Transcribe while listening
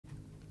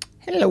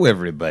Hello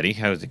everybody,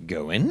 how's it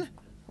going?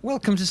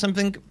 Welcome to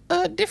something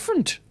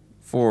different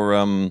for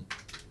a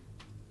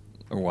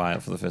while,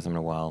 for the first time in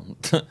a while.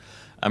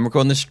 I'm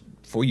recording this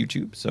for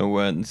YouTube,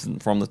 so this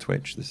isn't from the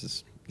Twitch. This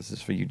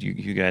is for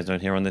you guys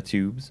out here on the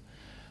tubes.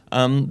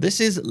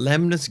 This is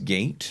LEMNIS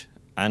Gate,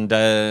 and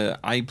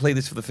I played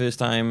this for the first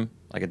time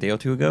like a day or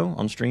two ago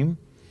on stream,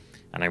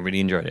 and I really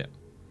enjoyed it.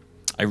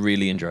 I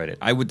really enjoyed it.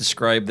 I would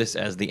describe this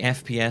as the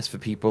FPS for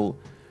people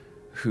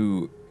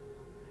who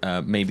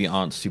maybe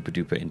aren't super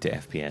duper into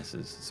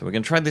FPSs. So we're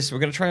gonna try this. We're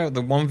gonna try out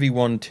the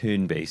 1v1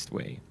 turn-based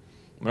way.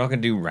 We're not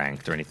gonna do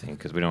ranked or anything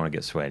because we don't want to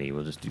get sweaty.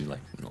 We'll just do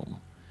like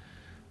normal.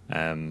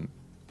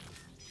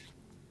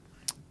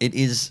 It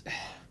is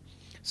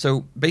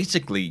so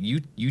basically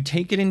you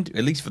take it in,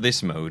 at least for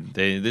this mode.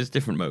 There's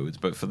different modes,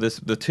 but for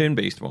the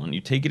turn-based one, you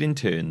take it in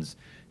turns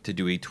to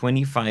do a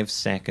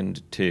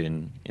 25-second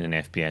turn in an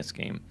FPS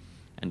game,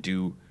 and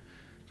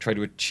try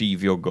to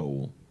achieve your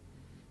goal.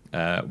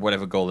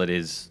 Whatever goal it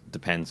is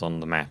depends on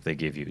the map they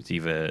give you. It's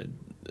either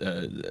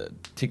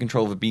take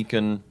control of a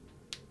beacon,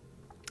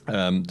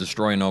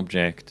 destroy an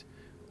object,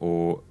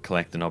 or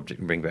collect an object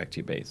and bring back to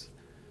your base.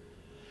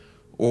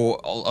 Or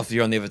if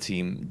you're on the other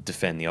team,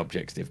 defend the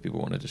objects if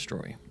people want to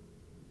destroy.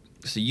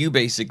 So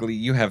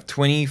you have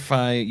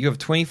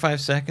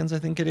 25 seconds, I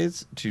think it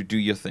is, to do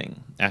your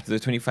thing. After the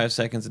 25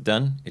 seconds are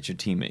done, it's your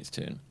teammate's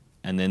turn,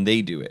 and then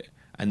they do it.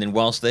 And then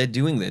whilst they're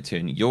doing their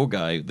turn, your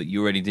guy that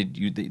you already did,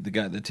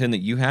 the turn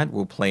that you had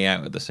will play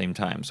out at the same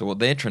time. So what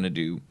they're trying to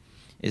do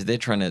is they're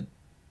trying to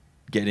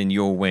get in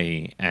your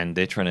way, and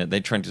they're trying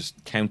to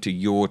counter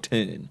your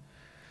turn.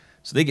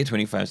 So they get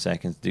 25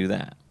 seconds to do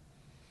that.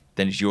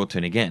 Then it's your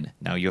turn again.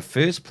 Now your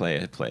first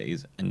player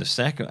plays, and the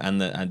second,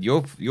 and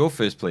your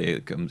first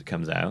player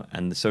comes out,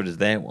 and so does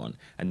their one.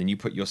 And then you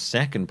put your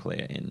second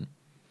player in.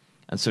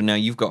 And so now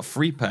you've got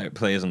 3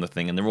 players on the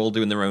thing, and they're all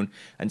doing their own.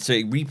 And so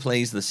it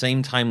replays the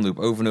same time loop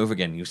over and over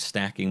again. You're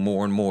stacking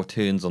more and more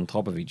turns on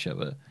top of each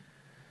other.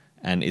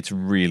 And it's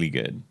really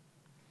good.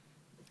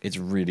 It's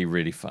really,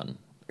 really fun.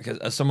 Because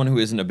as someone who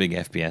isn't a big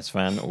FPS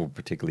fan, or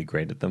particularly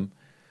great at them,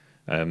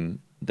 then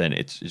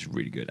it's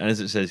really good. And as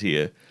it says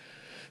here,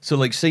 so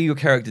like say your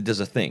character does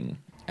a thing,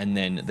 and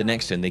then the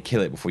next turn they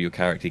kill it before your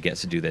character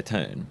gets to do their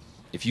turn.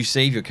 If you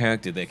save your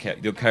character,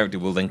 your character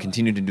will then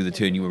continue to do the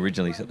turn you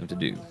originally set them to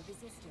do.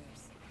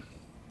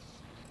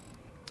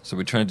 So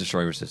we're trying to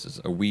destroy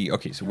resistors.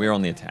 Okay, so we're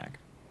on the attack.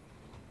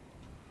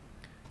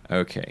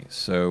 Okay,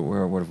 so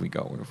what have we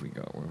got?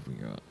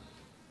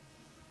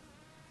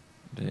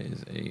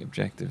 There's a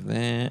objective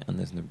there, and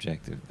there's an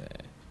objective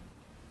there.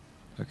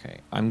 Okay,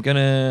 I'm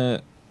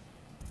gonna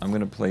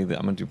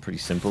do a pretty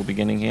simple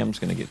beginning here. I'm just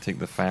gonna take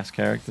the fast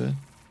character.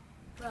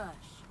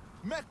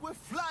 Make we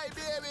fly,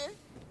 baby.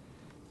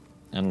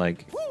 And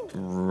like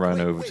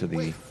run over to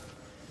the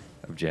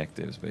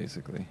objectives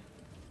basically.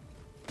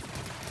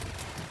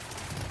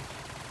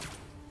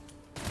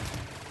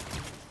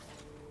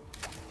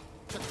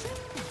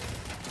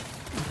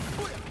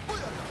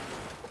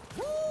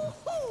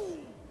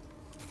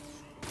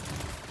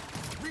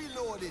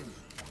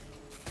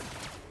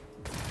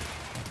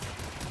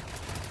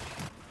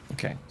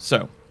 Okay,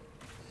 so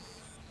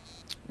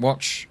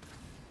watch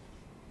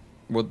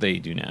what they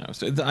do now.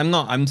 So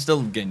I'm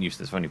still getting used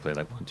to this. I've only played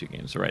like 1-2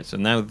 games. All right, so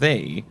now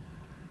they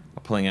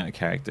are pulling out a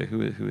character.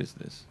 Who is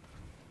this?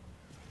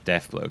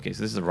 Deathblow. Okay,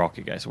 so this is a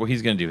rocket guy. So what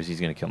he's gonna do is he's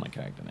gonna kill my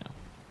character now.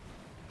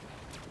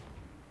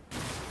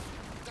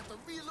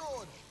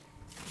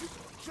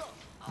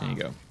 There you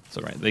go. It's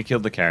all right. They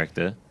killed the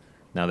character.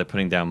 Now they're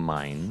putting down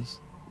mines.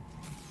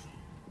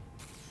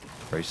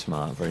 Very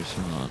smart, very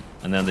smart.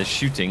 And then they're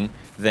shooting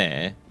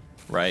there.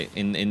 Right,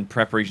 in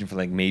preparation for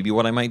like maybe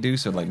what I might do,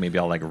 so like maybe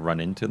I'll like run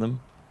into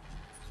them.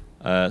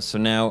 So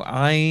now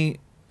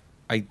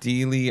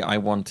ideally I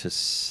want to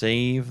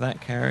save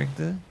that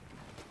character.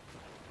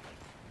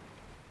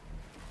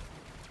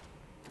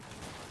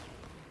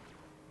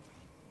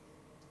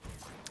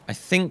 I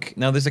think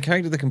now there's a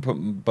character that can put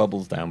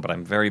bubbles down, but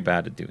I'm very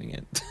bad at doing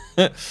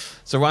it.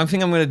 So what I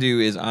think I'm going to do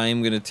is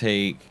I'm going to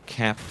take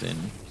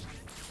Captain.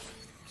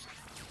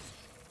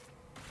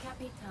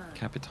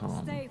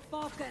 Stay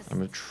focused. I'm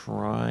going to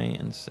try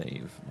and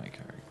save my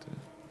character.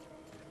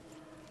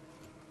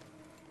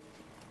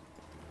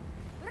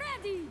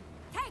 Ready.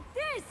 Take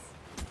this.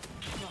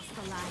 Cross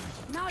the line.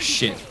 Now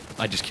Shit,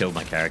 I just killed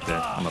my character.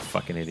 I'm a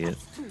fucking idiot.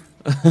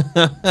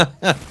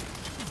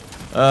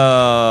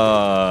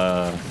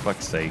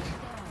 Fuck's sake.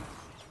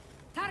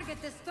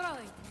 Target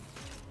destroyed.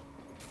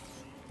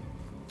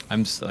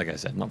 I'm, like I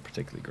said, not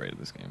particularly great at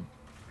this game.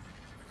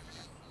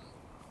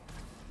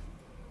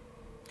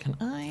 Can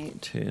I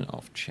turn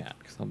off chat?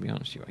 Because I'll be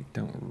honest with you, I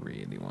don't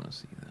really want to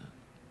see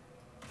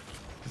that.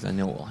 Because I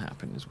know what will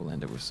happen is we'll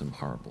end up with some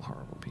horrible,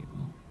 horrible people.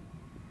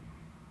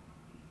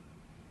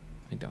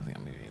 I don't think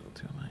I'm going to be able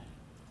to, am I?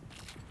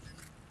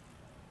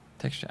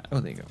 Text chat.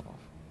 Oh, they go off.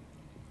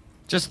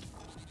 Just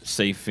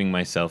saving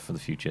myself for the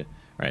future.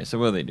 Alright, so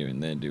what are they doing?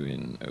 They're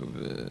doing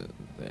over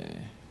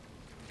there.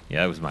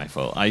 Yeah, that was my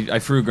fault. I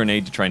threw a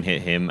grenade to try and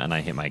hit him, and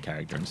I hit my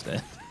character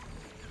instead.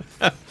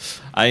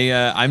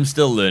 I'm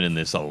still learning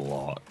this a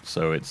lot,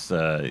 so it's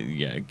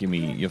yeah.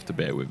 You have to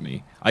bear with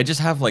me. I just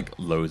have like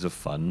loads of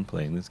fun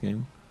playing this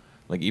game.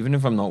 Like even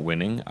if I'm not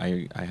winning,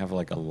 I have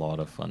like a lot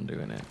of fun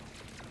doing it.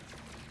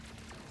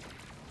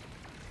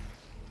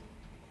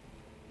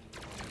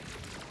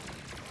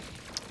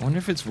 I wonder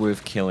if it's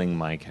worth killing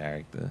my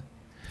character.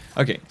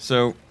 Okay,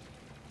 so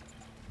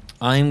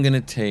I'm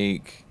gonna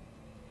take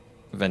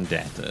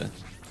Vendetta.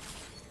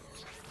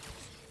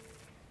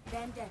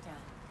 Vendetta.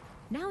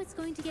 Now it's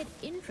going to get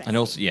interesting. And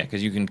also, yeah,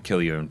 because you can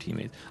kill your own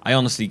teammates. I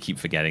honestly keep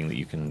forgetting that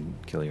you can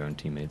kill your own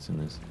teammates in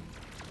this.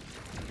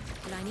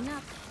 Lining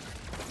up.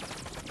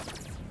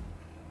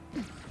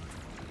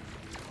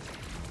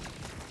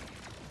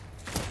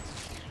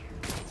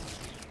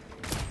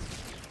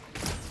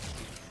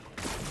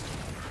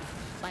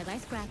 Bye-bye,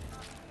 scrap.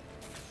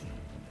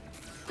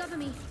 Cover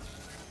me.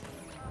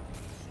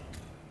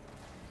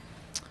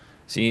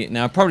 See,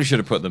 now I probably should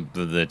have put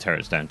the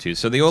turrets down too.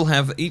 So they all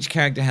have, each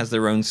character has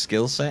their own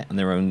skill set and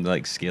their own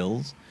like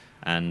skills,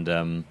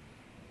 and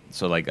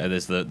so like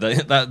there's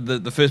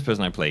the first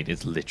person I played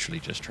is literally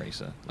just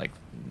Tracer, like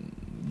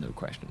no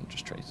question,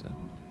 just Tracer.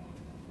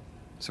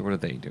 So what are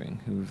they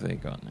doing? Who have they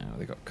got now?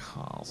 They got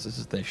Carls. This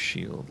is their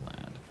shield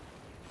lad.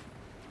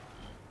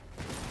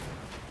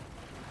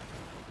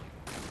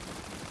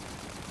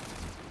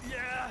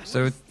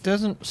 So it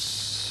doesn't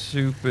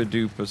super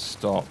duper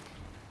stop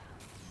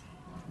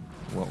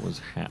what was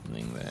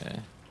happening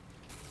there.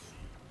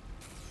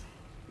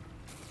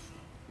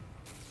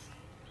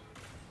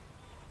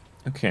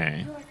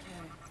 Okay.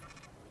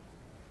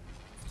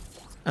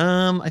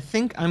 I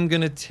think I'm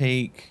gonna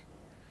take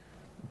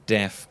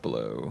Death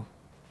Blow.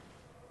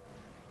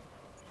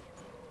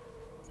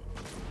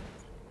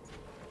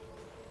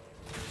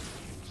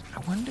 I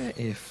wonder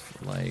if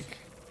like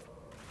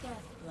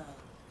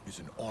It's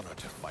an honor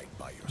to fight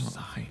by your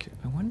side.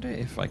 I wonder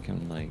if I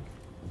can like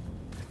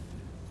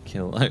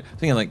kill. I'm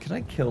thinking like, could I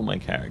kill my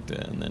character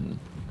and then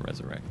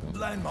resurrect them?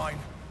 Landmine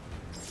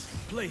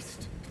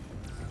placed.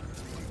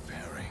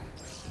 Preparing.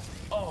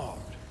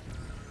 Armed.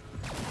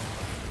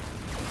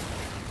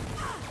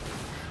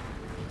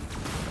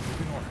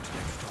 Moving on to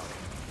next target.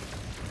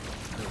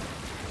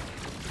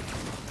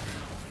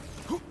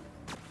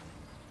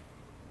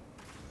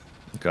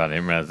 God, I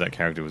didn't realize that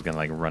character was gonna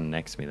like run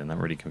next to me. Then that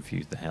really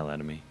confused the hell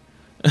out of me.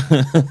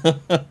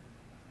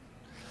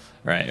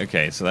 Right,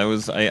 okay, so that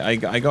was I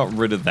got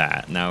rid of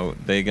that. Now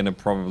they're gonna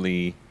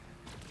probably,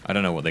 I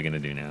don't know what they're gonna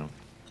do now.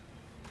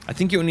 I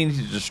think you only need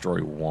to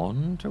destroy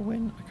one to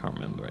win. I can't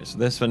remember. Right, so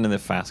they're spending their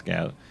fast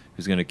scout,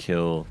 who's gonna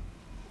kill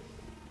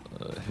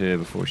her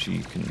before she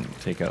can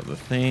take out the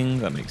thing.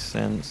 That makes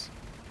sense.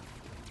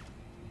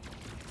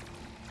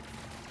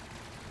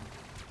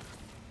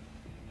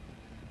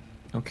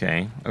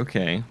 Okay,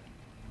 okay.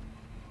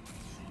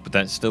 But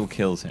that still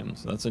kills him,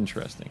 so that's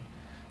interesting.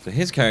 So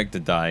his character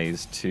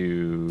dies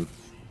to...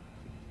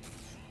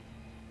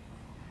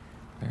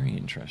 Very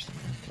interesting,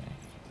 okay.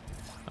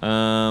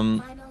 Final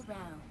round.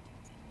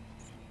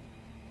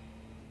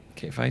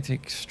 Okay, if I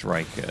take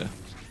Striker...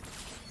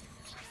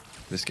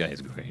 This guy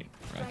is great.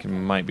 I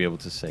might be able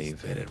to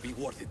save him. Better be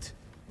worth it.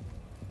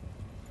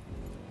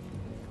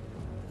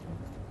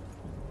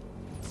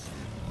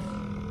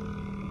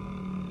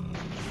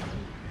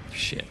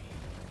 Shit.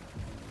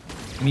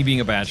 Me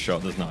being a bad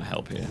shot does not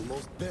help here.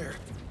 Almost there.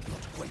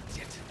 Not quite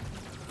yet.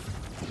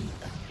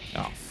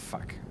 Oh,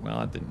 fuck. Well,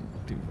 that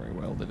didn't do very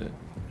well, did it?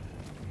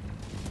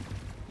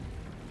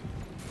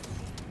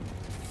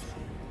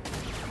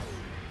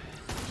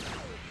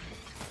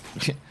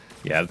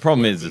 Yeah, the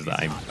problem is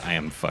that I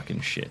am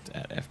fucking shit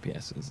at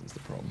FPSs is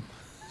the problem.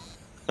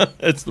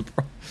 It's the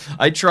problem.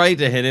 I tried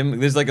to hit him.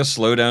 There's like a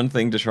slowdown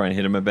thing to try and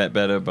hit him a bit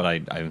better, but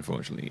I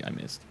unfortunately, I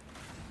missed.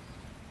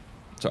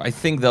 So I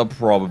think they'll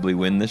probably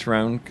win this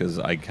round because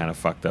I kind of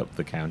fucked up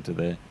the counter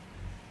there.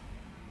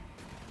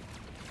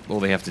 All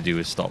they have to do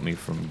is stop me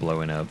from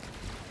blowing up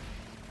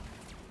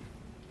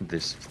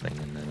this thing,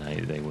 and then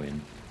they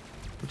win.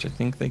 Which I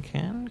think they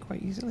can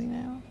quite easily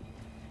now.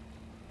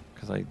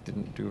 Because I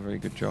didn't do a very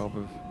good job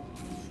of...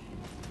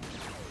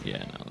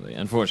 Yeah, no.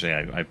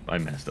 Unfortunately, I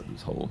messed up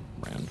this whole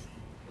round.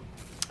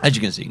 As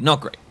you can see,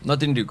 not great.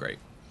 Didn't do great.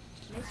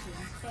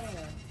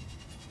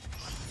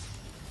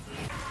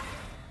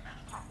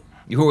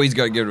 You always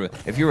got to get rid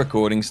of, if you're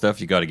recording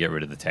stuff, you got to get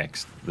rid of the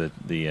text, the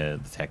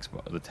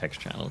text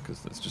channel,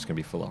 because it's just gonna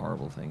be full of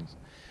horrible things.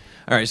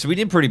 All right, so we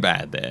did pretty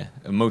bad there,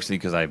 mostly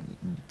because I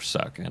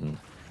suck, and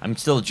I'm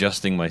still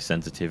adjusting my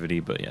sensitivity,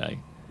 but yeah,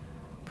 I'm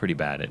pretty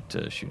bad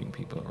at shooting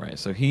people. All right,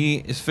 so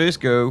his first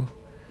go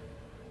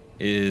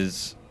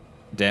is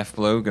Death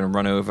Blow, gonna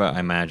run over. I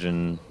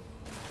imagine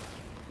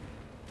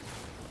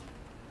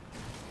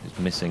he's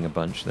missing a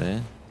bunch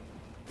there.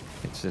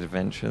 Hits it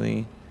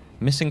eventually.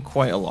 Missing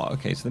quite a lot.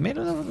 Okay, so they made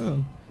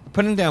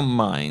putting down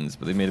mines,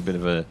 but they made a bit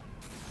of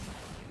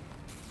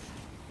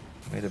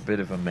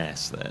a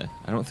mess there.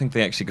 I don't think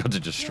they actually got to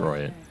destroy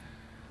it.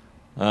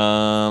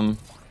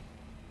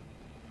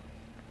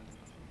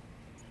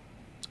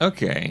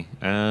 Okay.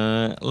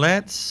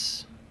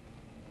 Let's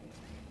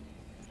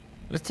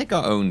Let's take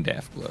our own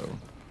death blow.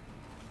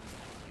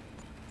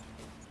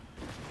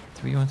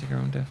 Do we want to take our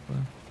own death blow?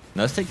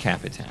 No, let's take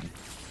Capitan.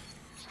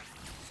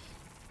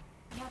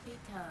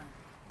 Capitan.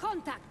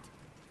 Contact.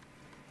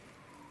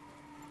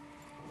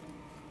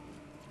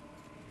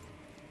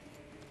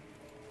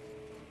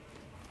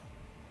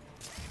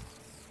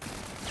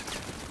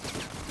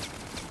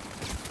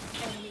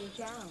 Enemy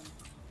down.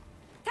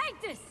 Take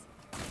this.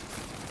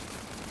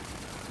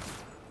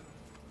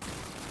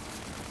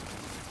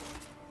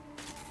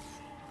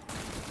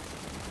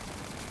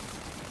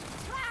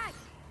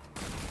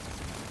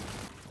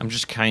 I'm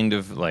just kind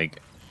of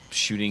like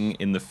shooting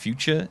in the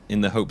future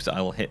in the hopes that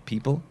I'll hit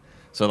people.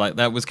 So like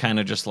that was kind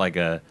of just like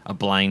a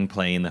blind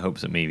play in the hopes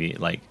that maybe it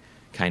like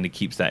kind of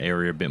keeps that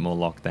area a bit more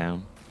locked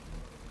down.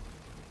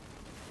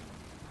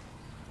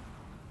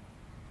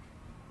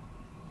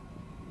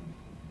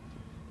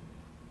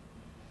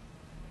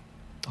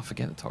 I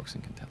forget the Toxin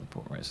can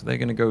teleport, right? So they're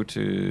going to go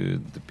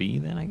to the B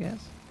then, I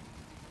guess?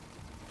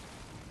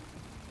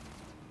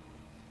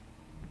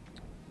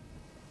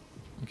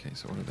 Okay,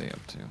 so what are they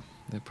up to?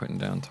 They're putting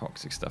down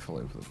toxic stuff all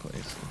over the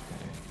place.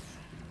 Okay.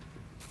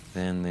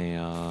 Then they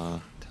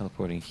are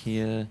teleporting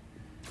here,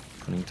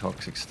 putting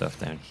toxic stuff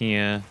down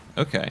here.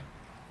 Okay.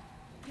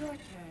 Your turn.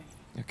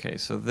 Okay,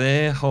 so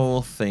their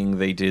whole thing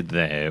they did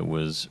there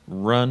was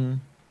run.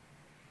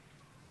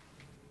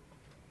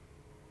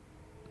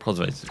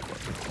 Apologize, it's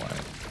quite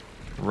quiet.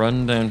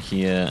 Run down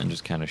here and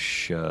just kind of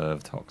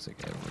shove toxic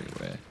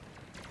everywhere.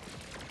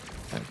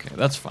 Okay,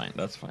 that's fine.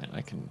 That's fine.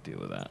 I can deal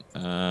with that.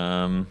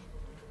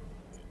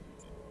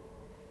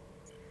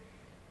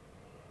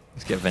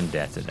 Let's get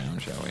Vendetta down,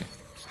 shall we?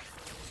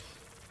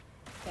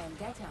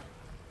 Vendetta.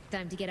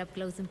 Time to get up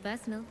close and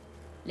personal.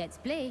 Let's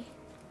play.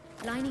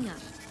 Lining up.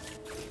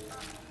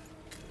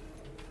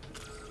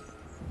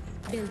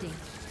 Building.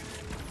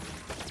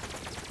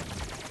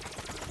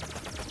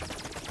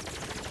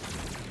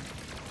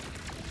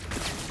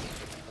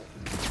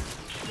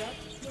 Threat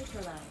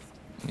neutralized.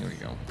 Here we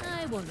go.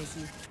 I won't miss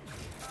you.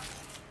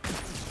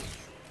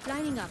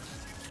 Lining up.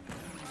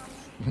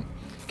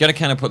 Gotta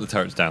kind of put the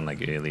turrets down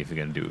like early if you're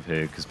gonna do it with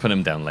her, because putting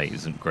them down late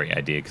isn't a great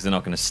idea, because they're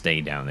not gonna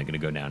stay down, they're gonna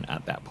go down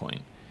at that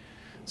point.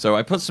 So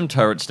I put some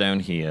turrets down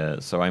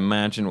here, so I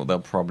imagine what they'll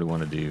probably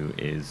want to do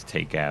is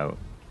take out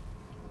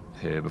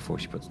her before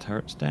she puts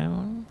turrets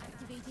down.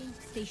 Activating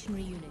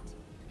stationary unit.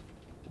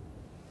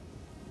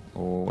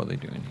 Or what are they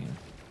doing here?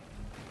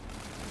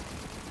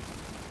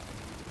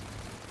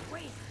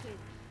 Wasted.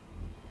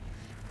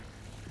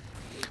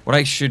 What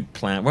I should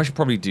plan, what I should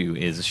probably do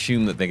is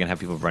assume that they're gonna have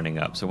people running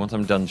up. So once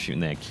I'm done shooting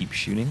there, keep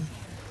shooting.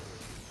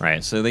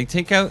 Right, so they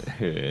take out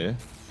her,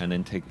 and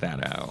then take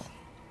that out.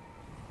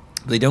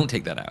 They don't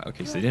take that out.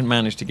 Okay, so they didn't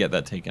manage to get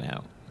that taken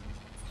out.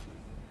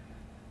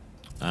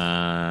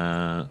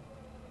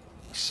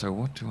 So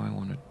what do I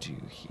want to do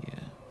here?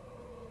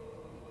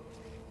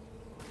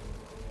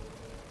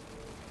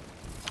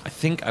 I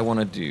think I want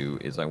to do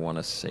is I want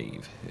to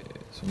save her.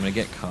 So I'm going to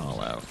get Carl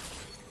out.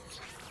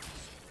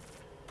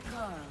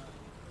 Carl.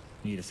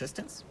 Need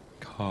assistance?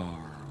 Carl.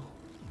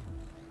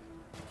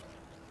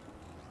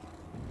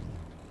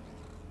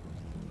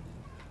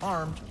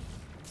 Armed.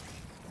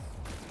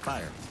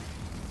 Fire.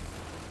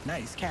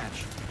 Nice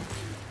catch.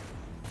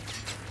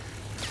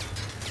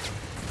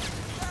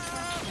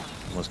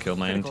 Almost killed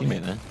my own Critical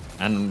teammate there.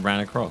 And ran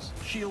across.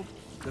 Shield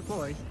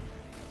deployed.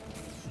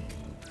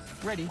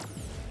 Ready.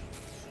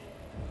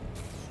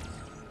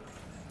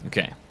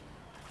 Okay.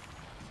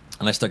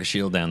 And I stuck a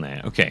shield down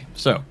there. Okay,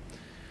 so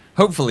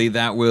hopefully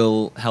that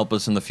will help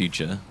us in the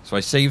future. So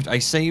I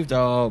saved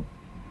our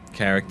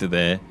character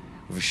there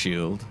with a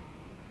shield.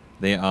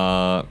 They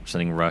are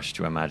sending Rush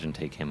to imagine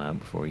take him out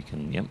before he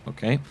can. Yep,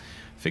 okay.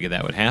 Figured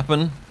that would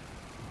happen.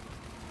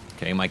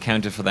 Okay, my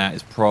counter for that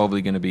is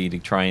probably going to be to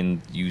try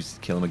and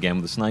kill him again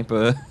with a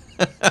sniper.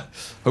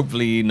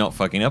 Hopefully not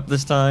fucking up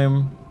this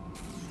time.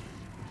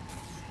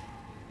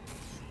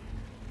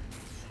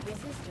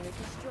 Resistor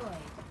destroyed.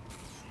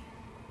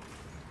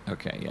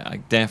 Okay, yeah, I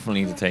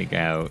definitely need to take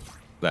out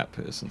that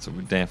person. So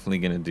we're definitely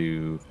going to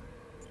do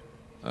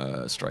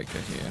Striker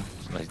here.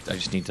 I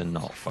just need to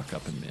not fuck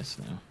up and miss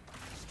now.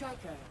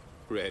 Striker.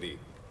 Ready.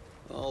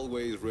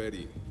 Always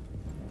ready.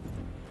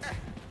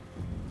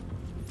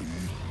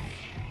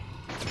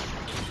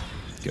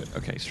 Good,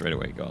 okay, straight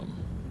away, got him.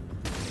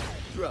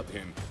 Drop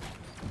him.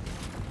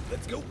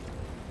 Let's go.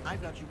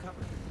 I've got you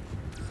covered.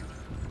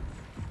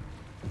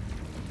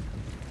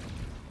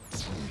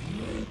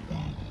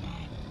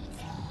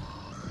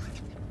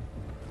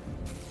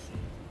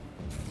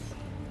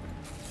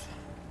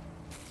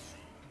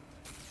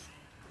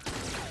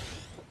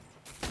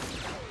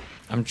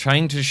 I'm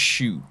trying to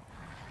shoot.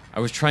 I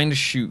was trying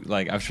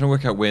to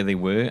work out where they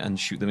were and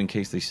shoot them in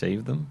case they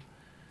saved them.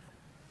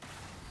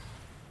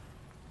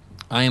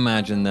 I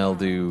imagine they'll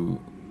do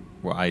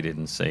what I did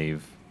and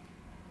save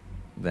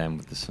them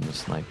with the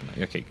sniper.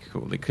 Okay,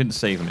 cool. They couldn't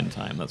save them in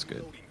time. That's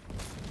good.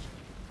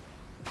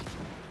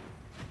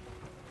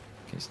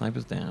 Okay,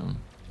 sniper's down.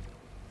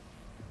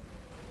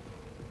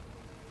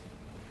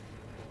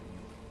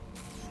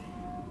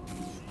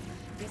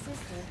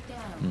 Resistor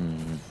down.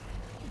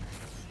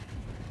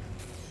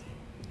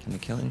 Can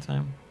they kill in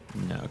time?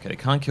 No, okay, they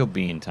can't kill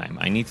B in time.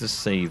 I need to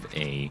save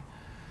A.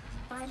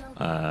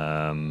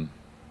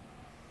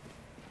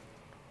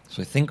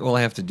 So I think all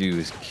I have to do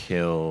is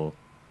kill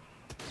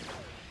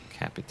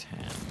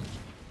Capitan.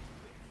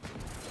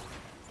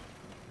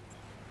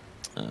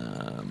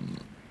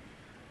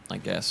 I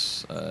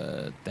guess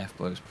Death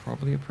Blow is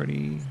probably a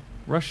pretty...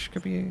 Rush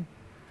could be...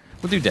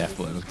 We'll do Death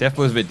Blow. Death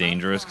Blow is a bit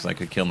dangerous because I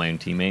could kill my own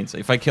teammates.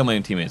 If I kill my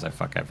own teammates, I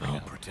fuck everything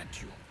up.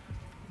 Protect you.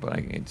 But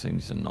I need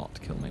to not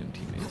kill my own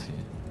teammates here.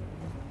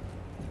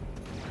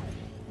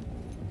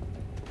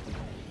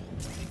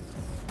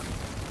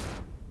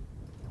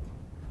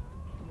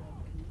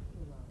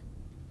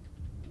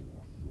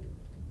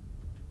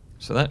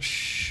 So that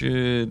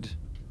should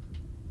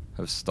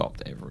have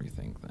stopped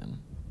everything then.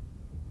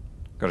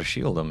 Got a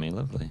shield on me,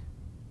 lovely.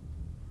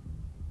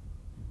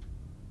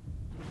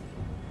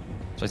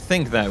 So I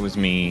think that was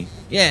me.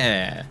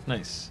 Yeah,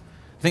 nice.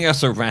 I think I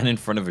also ran in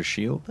front of a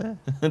shield there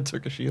and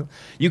took a shield.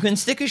 You can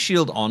stick a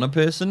shield on a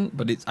person,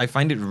 but I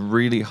find it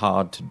really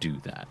hard to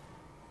do that.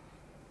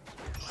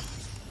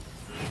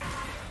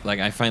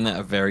 Like, I find that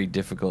a very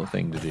difficult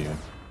thing to do.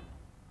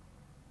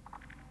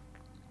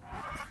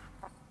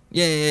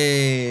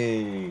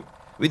 Yay!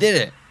 We did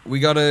it. We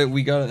got it,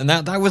 and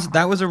that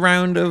was a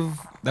round of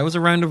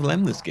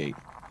LEMNIS Gate.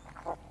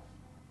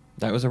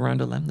 That was a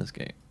round of LEMNIS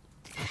Gate.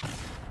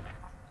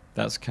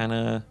 That's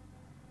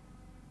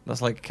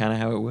like kind of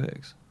how it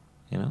works,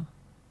 you know.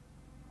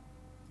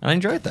 And I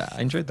enjoyed that.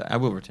 I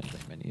will return to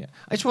that menu. Yeah.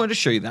 I just wanted to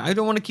show you that. I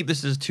don't want to keep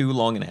this as too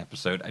long an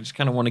episode. I just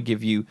kind of want to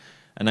give you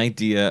an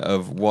idea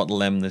of what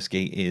LEMNIS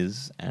Gate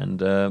is,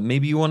 and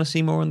maybe you want to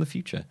see more in the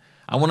future.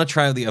 I want to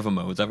try out the other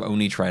modes. I've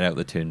only tried out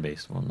the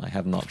turn-based one. I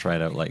have not tried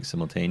out like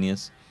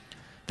simultaneous.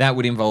 That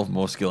would involve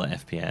more skill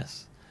at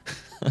FPS.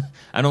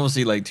 And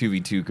obviously like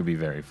 2v2 could be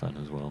very fun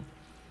as well.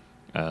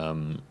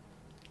 And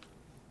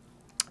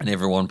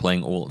everyone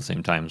playing all at the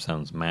same time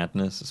sounds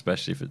madness,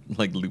 especially if it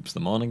like loops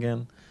them on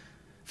again.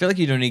 I feel like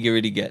you don't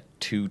really get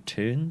 2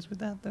 turns with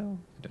that though.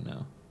 I don't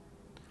know.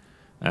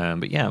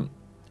 But yeah,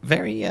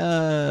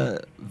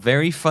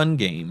 very fun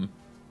game.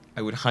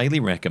 I would highly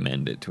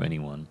recommend it to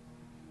anyone.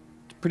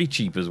 Pretty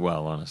cheap as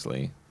well,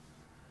 honestly.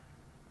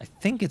 I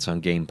think it's on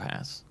Game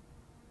Pass.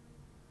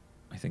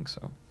 I think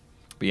so.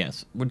 But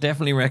yes, would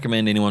definitely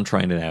recommend anyone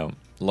trying it out.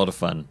 A lot of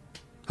fun.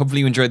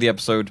 Hopefully you enjoyed the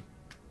episode.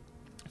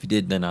 If you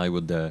did, then I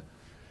would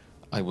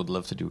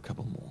love to do a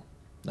couple more.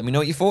 Let me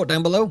know what you thought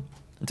down below.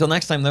 Until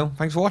next time, though,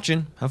 thanks for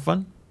watching. Have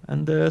fun,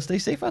 and stay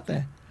safe out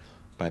there.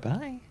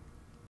 Bye-bye.